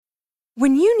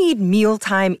When you need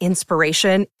mealtime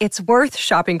inspiration, it's worth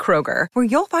shopping Kroger, where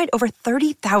you'll find over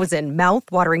 30,000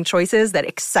 mouth-watering choices that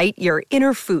excite your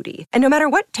inner foodie. And no matter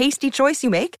what tasty choice you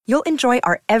make, you'll enjoy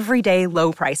our everyday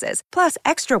low prices, plus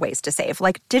extra ways to save,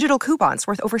 like digital coupons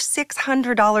worth over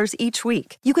 $600 each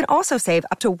week. You can also save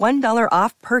up to $1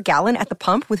 off per gallon at the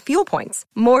pump with fuel points.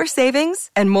 More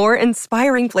savings and more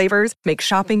inspiring flavors make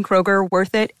shopping Kroger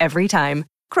worth it every time.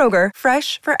 Kroger,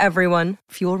 fresh for everyone.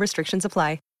 Fuel restrictions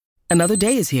apply. Another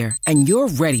day is here, and you're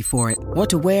ready for it. What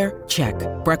to wear? Check.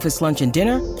 Breakfast, lunch, and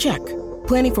dinner? Check.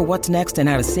 Planning for what's next and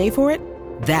how to save for it?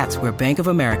 That's where Bank of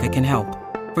America can help.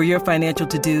 For your financial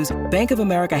to-dos, Bank of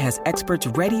America has experts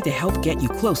ready to help get you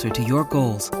closer to your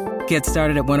goals. Get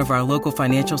started at one of our local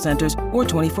financial centers or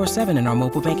 24/7 in our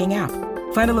mobile banking app.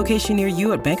 Find a location near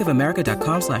you at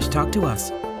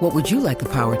bankofamerica.com/talktous. What would you like the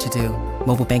power to do?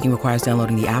 Mobile banking requires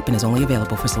downloading the app and is only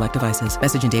available for select devices.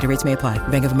 Message and data rates may apply.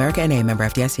 Bank of America N.A., member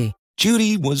FDIC.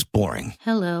 Judy was boring.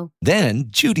 Hello. Then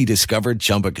Judy discovered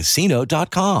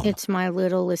ChumbaCasino.com. It's my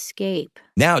little escape.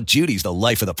 Now Judy's the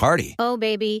life of the party. Oh,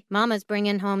 baby, mama's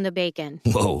bringing home the bacon.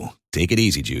 Whoa, take it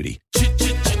easy, Judy.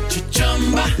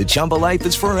 The Chumba life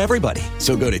is for everybody.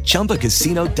 So go to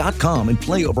ChumbaCasino.com and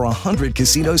play over 100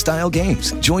 casino-style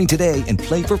games. Join today and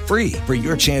play for free for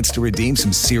your chance to redeem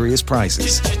some serious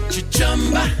prizes.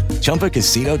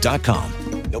 ChumbaCasino.com.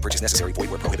 No purchase necessary. Void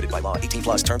where prohibited by law.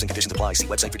 18+ terms and conditions apply. See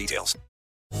website for details.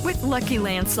 With Lucky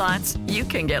Land Slots, you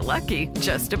can get lucky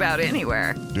just about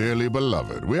anywhere. Dearly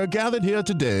beloved, we are gathered here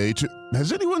today to...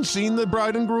 Has anyone seen the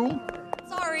bride and groom?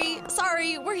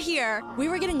 Sorry, we're here. We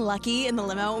were getting lucky in the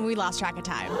limo and we lost track of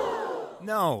time.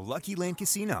 No, Lucky Land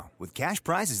Casino, with cash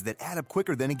prizes that add up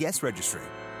quicker than a guest registry.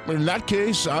 In that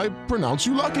case, I pronounce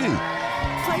you lucky.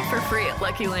 Play for free at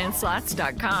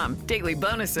LuckyLandSlots.com. Daily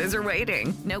bonuses are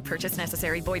waiting. No purchase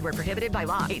necessary. Void where prohibited by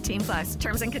law. 18+.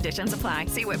 Terms and conditions apply.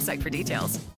 See website for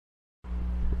details.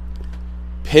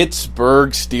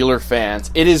 Pittsburgh Steelers fans,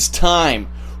 it is time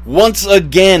once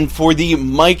again for the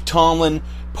Mike Tomlin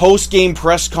post-game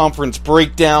press conference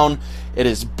breakdown. It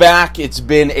is back. It's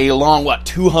been a long,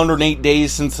 208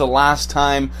 days since the last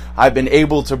time I've been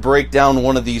able to break down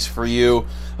one of these for you.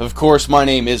 Of course, my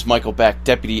name is Michael Beck,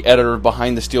 Deputy Editor of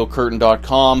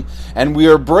BehindTheSteelCurtain.com, and we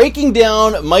are breaking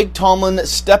down Mike Tomlin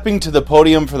stepping to the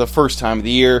podium for the first time of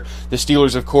the year. The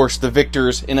Steelers, of course, the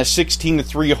victors in a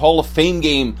 16-3 Hall of Fame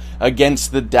game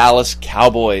against the Dallas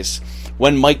Cowboys.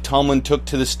 When Mike Tomlin took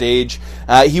to the stage,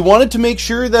 he wanted to make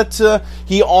sure that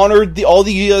he honored all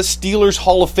the Steelers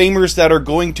Hall of Famers that are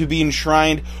going to be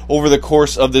enshrined over the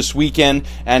course of this weekend,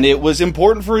 and it was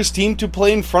important for his team to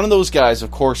play in front of those guys.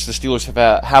 Of course, the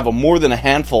Steelers have more than a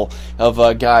handful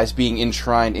of guys being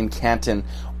enshrined in Canton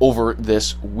over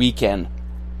this weekend.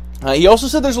 He also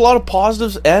said there's a lot of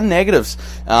positives and negatives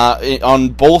on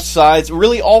both sides,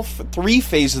 really all three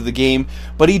phases of the game,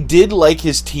 but he did like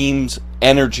his team's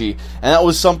energy, and that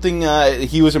was something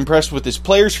he was impressed with his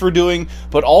players for doing,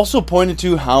 but also pointed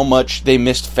to how much they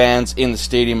missed fans in the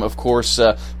stadium. Of course,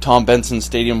 Tom Benson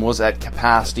Stadium was at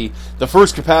capacity, the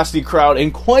first capacity crowd in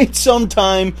quite some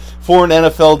time for an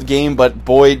NFL game, but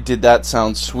boy, did that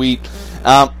sound sweet.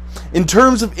 In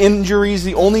terms of injuries,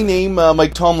 the only name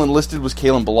Mike Tomlin listed was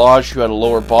Kalen Ballage, who had a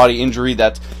lower body injury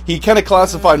that he kind of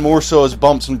classified more so as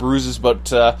bumps and bruises,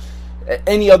 but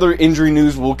any other injury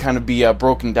news will kind of be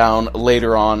broken down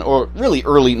later on, or really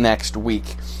early next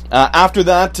week. After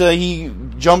that, he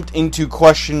jumped into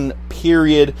question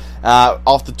period.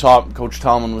 Off the top, Coach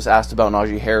Tomlin was asked about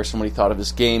Najee Harris and what he thought of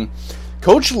his game.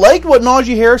 Coach liked what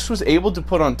Najee Harris was able to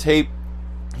put on tape.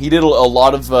 He did a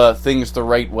lot of things the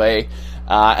right way.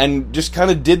 And just kind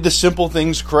of did the simple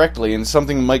things correctly, and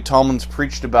something Mike Tomlin's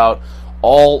preached about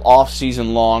all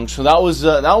off-season long. So that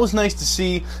was nice to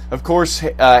see. Of course,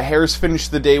 Harris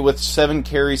finished the day with 7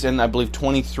 carries and I believe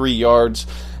 23 yards.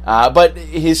 But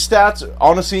his stats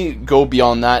honestly go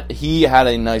beyond that. He had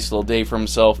a nice little day for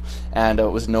himself, and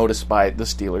was noticed by the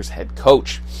Steelers head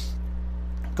coach.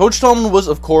 Coach Tomlin was,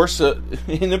 of course,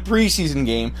 in a preseason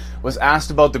game, was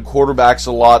asked about the quarterbacks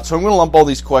a lot, so I'm going to lump all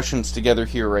these questions together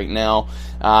here right now.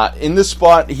 In this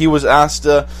spot, he was asked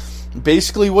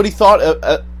basically what he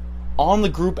thought on the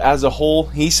group as a whole.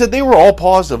 He said they were all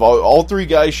positive. All three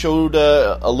guys showed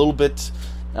a little bit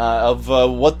of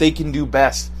what they can do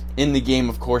best in the game,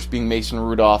 of course, being Mason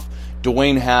Rudolph,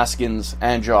 Dwayne Haskins,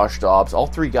 and Josh Dobbs. All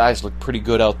three guys look pretty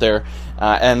good out there,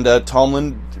 and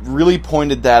Tomlin really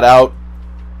pointed that out.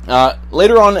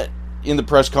 Later on in the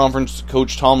press conference,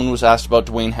 Coach Tomlin was asked about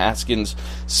Dwayne Haskins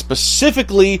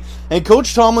specifically, and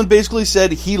Coach Tomlin basically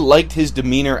said he liked his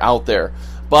demeanor out there.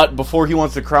 But before he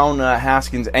wants to crown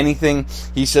Haskins anything,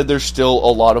 he said there's still a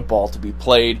lot of ball to be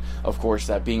played. Of course,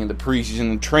 that being in the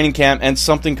preseason and training camp, and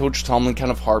something Coach Tomlin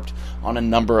kind of harped on a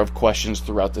number of questions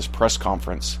throughout this press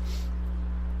conference.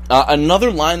 Another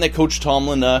line that Coach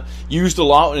Tomlin used a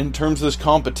lot in terms of this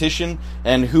competition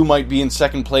and who might be in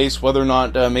second place, whether or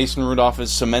not Mason Rudolph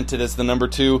is cemented as the number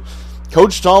 2.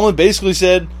 Coach Tomlin basically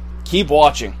said, keep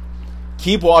watching.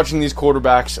 Keep watching these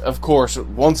quarterbacks. Of course,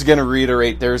 once again to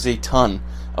reiterate, there's a ton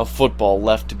of football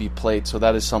left to be played, so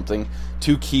that is something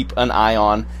to keep an eye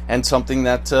on, and something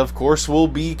that, of course, will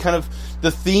be kind of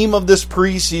the theme of this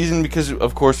preseason, because,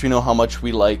 of course, we know how much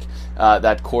we like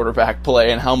that quarterback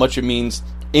play and how much it means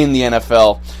in the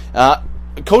NFL.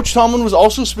 Coach Tomlin was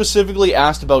also specifically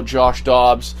asked about Josh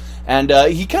Dobbs, and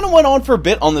he kind of went on for a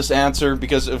bit on this answer,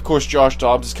 because, of course, Josh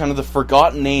Dobbs is kind of the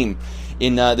forgotten name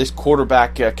in this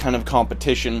quarterback kind of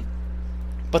competition.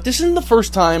 But this isn't the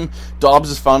first time Dobbs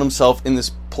has found himself in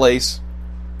this place.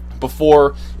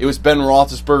 Before, it was Ben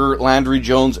Roethlisberger, Landry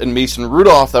Jones, and Mason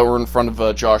Rudolph that were in front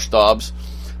of Josh Dobbs.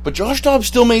 But Josh Dobbs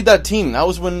still made that team. That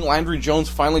was when Landry Jones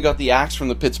finally got the axe from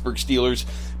the Pittsburgh Steelers.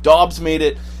 Dobbs made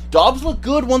it. Dobbs looked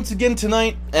good once again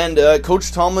tonight, and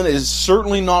Coach Tomlin is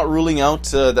certainly not ruling out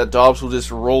that Dobbs will just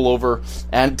roll over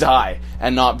and die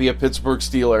and not be a Pittsburgh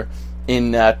Steeler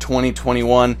in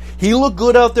 2021. He looked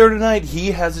good out there tonight.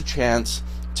 He has a chance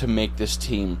to make this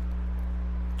team.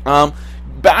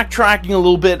 Backtracking a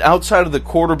little bit outside of the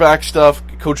quarterback stuff,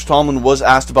 Coach Tomlin was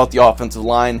asked about the offensive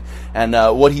line and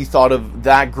what he thought of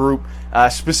that group,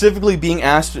 specifically being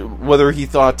asked whether he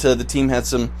thought the team had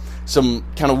some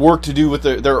kind of work to do with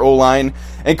their O-line,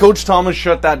 and Coach Tomlin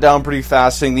shut that down pretty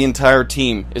fast, saying the entire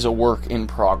team is a work in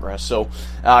progress. So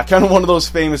kind of one of those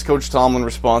famous Coach Tomlin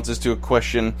responses to a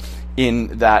question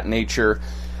in that nature.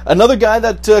 Another guy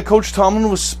that Coach Tomlin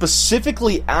was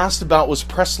specifically asked about was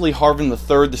Presley Harvin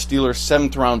III, the Steelers'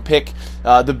 7th-round pick,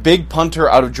 the big punter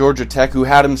out of Georgia Tech, who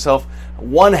had himself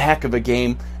one heck of a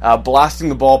game, blasting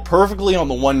the ball perfectly on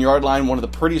the 1-yard line, one of the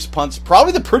prettiest punts,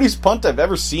 probably the prettiest punt I've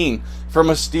ever seen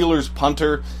from a Steelers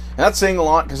punter, and that's saying a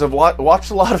lot because I've watched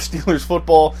a lot of Steelers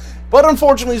football, but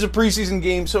unfortunately it's a preseason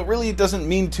game, so really it doesn't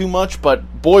mean too much,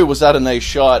 but boy was that a nice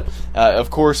shot.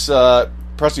 Of course,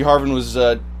 Presley Harvin was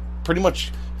pretty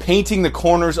much painting the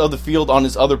corners of the field on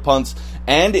his other punts,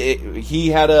 and he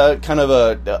had a kind of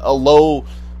a low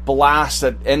blast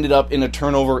that ended up in a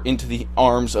turnover into the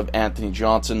arms of Anthony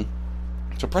Johnson.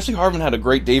 So Presley Harvin had a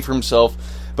great day for himself,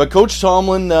 but Coach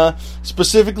Tomlin,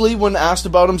 specifically when asked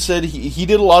about him, said he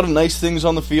did a lot of nice things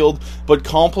on the field, but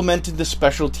complimented the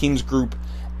special teams group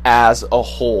as a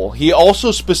whole. He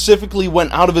also specifically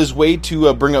went out of his way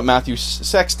to bring up Matthew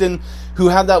Sexton, who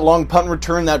had that long punt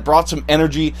return that brought some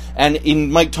energy, and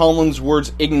in Mike Tomlin's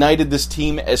words, ignited this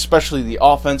team, especially the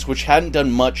offense, which hadn't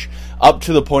done much up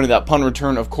to the point of that punt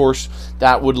return. Of course,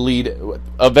 that would lead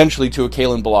eventually to a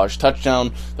Kalen Ballage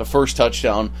touchdown, the first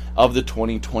touchdown of the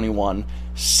 2021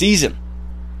 season.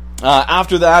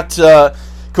 After that,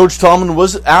 Coach Tomlin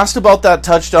was asked about that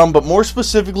touchdown, but more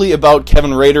specifically about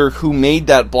Kevin Rader, who made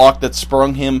that block that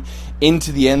sprung him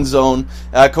into the end zone.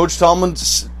 Coach Tomlin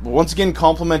once again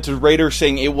complimented Rader,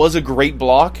 saying it was a great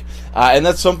block, and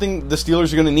that's something the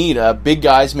Steelers are going to need. Big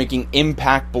guys making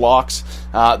impact blocks.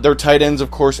 Their tight ends, of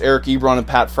course, Eric Ebron and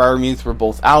Pat Freiermuth were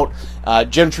both out.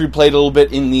 Gentry played a little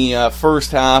bit in the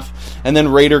first half, and then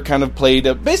Rader kind of played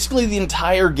basically the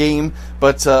entire game,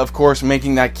 but of course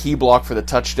making that key block for the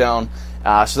touchdown.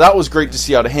 So that was great to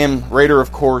see out of him. Rader,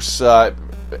 of course,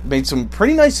 made some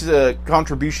pretty nice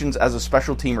contributions as a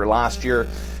special teamer last year.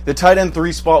 The tight end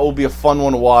 3 spot will be a fun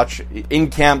one to watch. In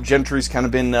camp, Gentry's kind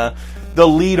of been the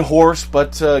lead horse,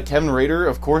 but Kevin Rader,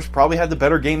 of course, probably had the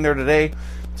better game there today.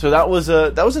 So that was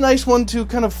a nice one to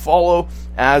kind of follow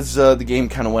as the game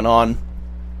kind of went on.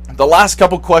 The last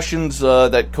couple questions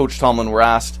that Coach Tomlin were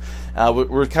asked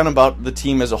were kind of about the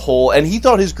team as a whole, and he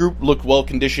thought his group looked well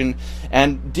conditioned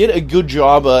and did a good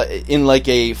job in like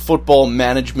a football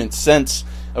management sense.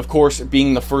 Of course,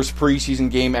 being the first preseason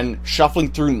game and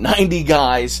shuffling through 90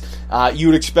 guys, you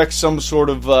would expect some sort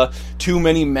of too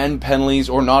many men penalties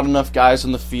or not enough guys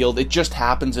on the field. It just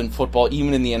happens in football,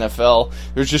 even in the NFL.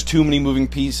 There's just too many moving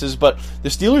pieces, but the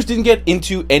Steelers didn't get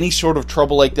into any sort of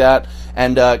trouble like that,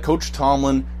 and Coach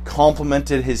Tomlin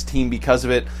complimented his team because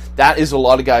of it. That is a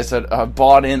lot of guys that have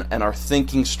bought in and are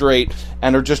thinking straight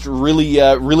and are just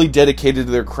really dedicated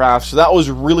to their craft. So that was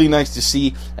really nice to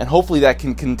see, and hopefully that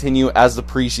can continue as the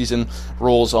preseason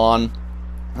rolls on.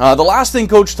 The last thing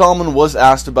Coach Tomlin was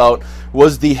asked about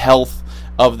was the health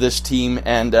of this team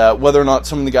and whether or not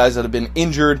some of the guys that have been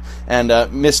injured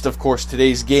and missed, of course,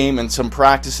 today's game and some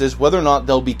practices, whether or not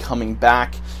they'll be coming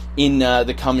back in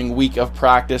the coming week of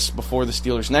practice before the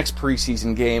Steelers' next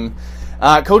preseason game.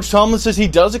 Coach Tomlin says he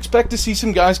does expect to see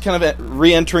some guys kind of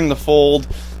re-entering the fold.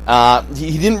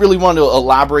 He didn't really want to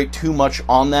elaborate too much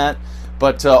on that,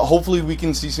 but hopefully we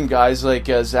can see some guys like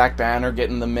Zach Banner get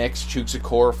in the mix, Chuks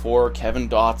Okorafor, Kevin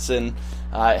Dotson,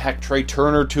 Trey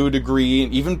Turner to a degree,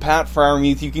 and even Pat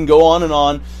Freiermuth. You can go on and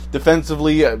on.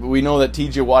 Defensively, we know that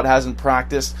TJ Watt hasn't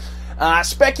practiced.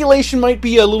 Speculation might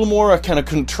be a little more kind of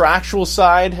contractual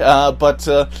side, but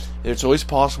it's always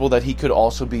possible that he could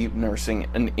also be nursing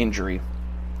an injury.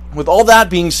 With all that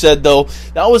being said, though,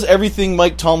 that was everything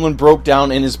Mike Tomlin broke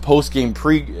down in his post-game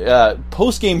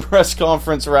press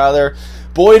conference, rather.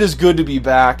 Boy, it is good to be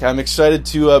back. I'm excited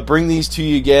to bring these to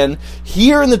you again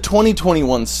here in the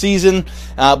 2021 season.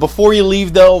 Before you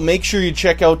leave, though, make sure you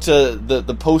check out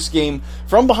the post-game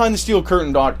from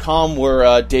BehindTheSteelCurtain.com,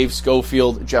 where Dave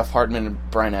Schofield, Jeff Hartman, and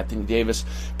Brian Anthony Davis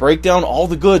break down all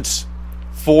the goods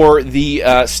for the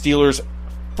Steelers'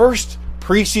 first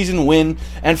preseason win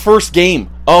and first game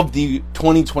of the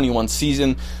 2021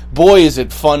 season. Boy, is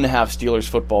it fun to have Steelers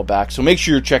football back. So make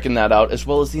sure you're checking that out, as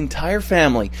well as the entire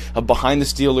family of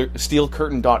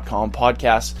BehindTheSteelCurtain.com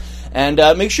podcasts. And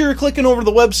make sure you're clicking over to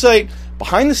the website,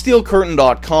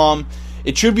 BehindTheSteelCurtain.com.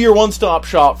 It should be your one-stop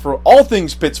shop for all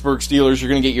things Pittsburgh Steelers. You're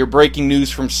going to get your breaking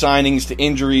news from signings to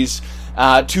injuries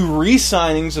to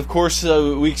re-signings. Of course,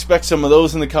 we expect some of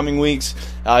those in the coming weeks.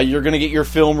 You're going to get your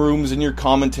film rooms and your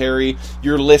commentary,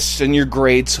 your lists and your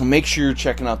grades. So make sure you're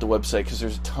checking out the website, because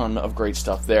there's a ton of great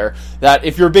stuff there that,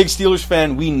 if you're a big Steelers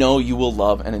fan, we know you will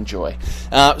love and enjoy.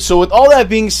 So with all that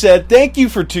being said, thank you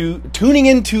for tuning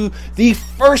into the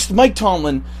first Mike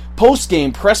Tomlin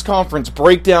post-game press conference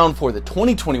breakdown for the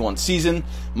 2021 season.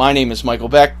 My name is Michael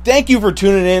Beck. Thank you for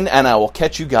tuning in, and I will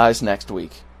catch you guys next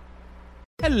week.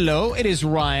 Hello, it is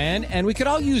Ryan, and we could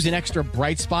all use an extra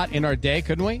bright spot in our day,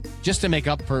 couldn't we? Just to make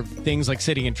up for things like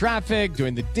sitting in traffic,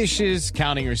 doing the dishes,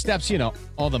 counting your steps, you know,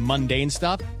 all the mundane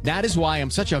stuff. That is why I'm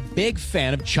such a big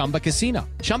fan of Chumba Casino.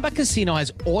 Chumba Casino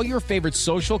has all your favorite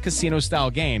social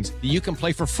casino-style games that you can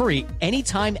play for free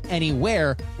anytime,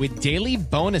 anywhere, with daily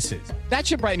bonuses. That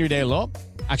should brighten your day a little.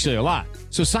 Actually, a lot.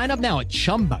 So sign up now at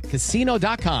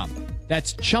ChumbaCasino.com.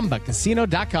 That's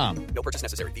ChumbaCasino.com. No purchase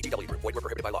necessary. VGW Group. Void where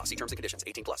prohibited by law. See terms and conditions.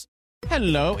 18+.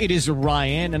 Hello, it is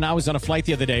Ryan, and I was on a flight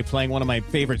the other day playing one of my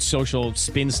favorite social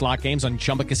spin slot games on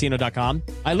ChumbaCasino.com.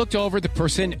 I looked over at the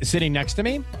person sitting next to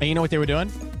me, and you know what they were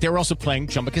doing? They were also playing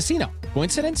Chumba Casino.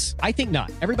 Coincidence? I think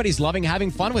not. Everybody's loving having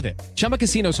fun with it. Chumba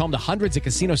Casino is home to hundreds of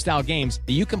casino-style games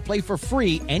that you can play for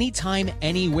free anytime,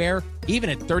 anywhere, even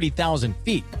at 30,000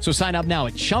 feet. So sign up now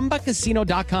at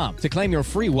ChumbaCasino.com to claim your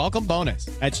free welcome bonus.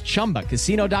 That's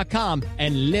ChumbaCasino.com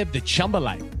and live the Chumba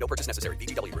life. No purchase necessary.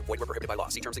 VGW Group. Void where prohibited by law.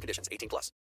 See terms and conditions.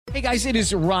 18+. Hey guys, it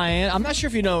is Ryan. I'm not sure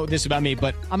if you know this about me,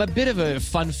 but I'm a bit of a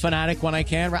fun fanatic when I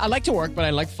can. I like to work, but I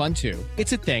like fun too.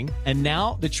 It's a thing. And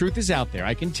now the truth is out there.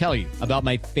 I can tell you about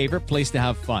my favorite place to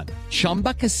have fun.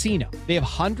 Chumba Casino. They have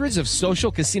hundreds of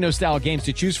social casino style games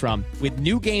to choose from, with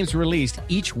new games released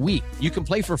each week. You can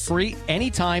play for free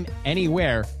anytime,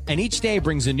 anywhere, and each day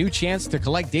brings a new chance to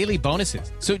collect daily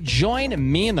bonuses. So join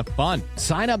me in the fun.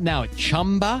 Sign up now at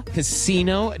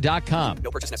ChumbaCasino.com.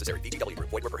 No purchase necessary. VGW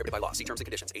Group. Void where prohibited by law. See terms and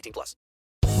conditions. 18+.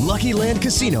 Lucky Land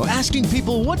Casino, asking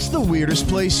people, what's the weirdest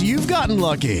place you've gotten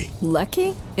lucky?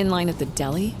 Lucky? In line at the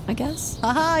deli, I guess?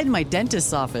 Aha, in my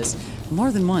dentist's office.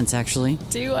 More than once, actually.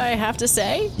 Do I have to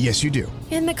say? Yes, you do.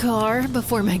 In the car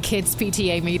before my kids'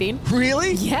 PTA meeting.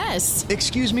 Really? Yes.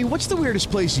 Excuse me, what's the weirdest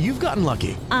place you've gotten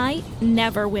lucky? I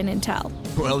never win and tell.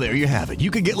 Well, there you have it. You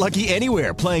can get lucky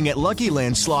anywhere, playing at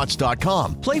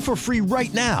LuckyLandSlots.com. Play for free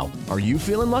right now. Are you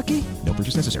feeling lucky? No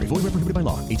purchase necessary. Void where prohibited by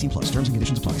law. 18+. Terms and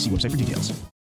conditions apply. See website for details.